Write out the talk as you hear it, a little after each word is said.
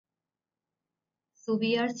So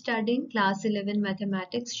we are studying class 11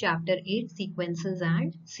 mathematics chapter 8 sequences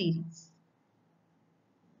and series.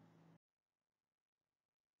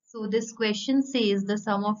 So this question says the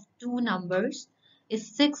sum of two numbers is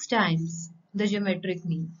 6 times the geometric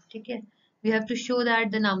mean. ठीक है? We have to show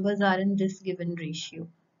that the numbers are in this given ratio.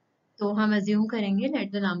 तो हम assume करेंगे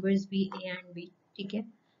let the numbers be a and b. ठीक है?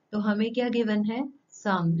 तो हमें क्या given है?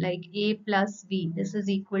 Sum like a plus b. This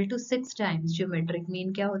is equal to 6 times geometric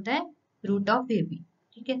mean क्या होता है? Root of ab.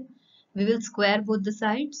 ठीक है? We will square both the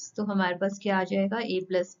sides. तो हमारे पास क्या आ जाएगा? A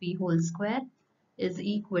plus b whole square is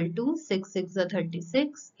equal to 6 6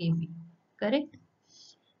 36 ab. Correct?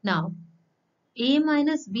 Now a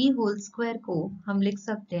minus b whole square को हम लिख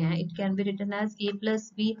सकते हैं. It can be written as a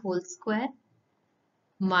plus b whole square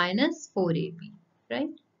minus 4ab.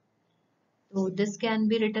 Right? So this can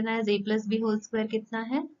be written as a plus b whole square कितना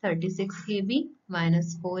है? 36ab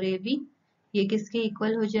minus 4ab. ये किसके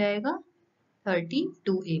equal हो जाएगा?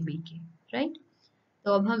 32ab के. Right?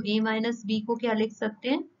 तो अब हम a minus b को क्या लिख सकते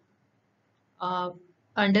हैं?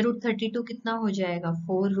 अंडर रूट 32 कितना हो जाएगा?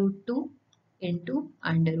 4√2 into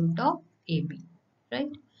under root of A B.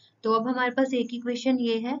 Right? तो अब हमारे पास एक इक्वेशन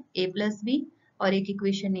ये है a प्लस बी और एक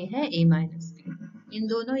इक्वेशन ये है a माइनस बी. इन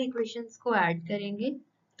दोनों इक्वेशंस को ऐड करेंगे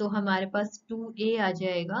तो हमारे पास 2a आ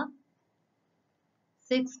जाएगा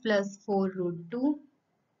 6 plus 4√2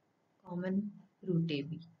 common root A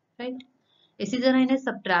B. Right? इसी तरह इन्हें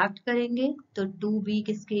सब्ट्रैक्ट करेंगे तो 2b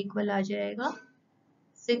किसके इक्वल आ जाएगा?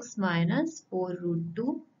 6 minus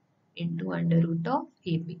 4√2 into under root of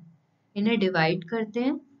A B. इन्हें डिवाइड करते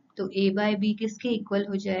हैं तो a बाय b किसके इक्वल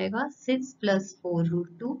हो जाएगा? 6 प्लस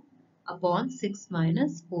 4√2 अपॉन 6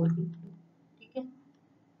 माइनस 4√2. ठीक है?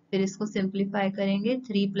 फिर इसको सिंप्लीफाई करेंगे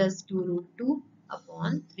 3 प्लस 2√2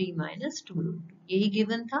 अपॉन 3 माइनस 2√2. यही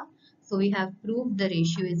गिवन था. So we have proved the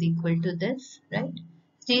ratio is equal to this, right?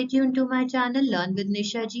 Stay tuned to my channel Learn with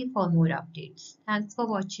Nisha ji for more updates. Thanks for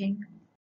watching.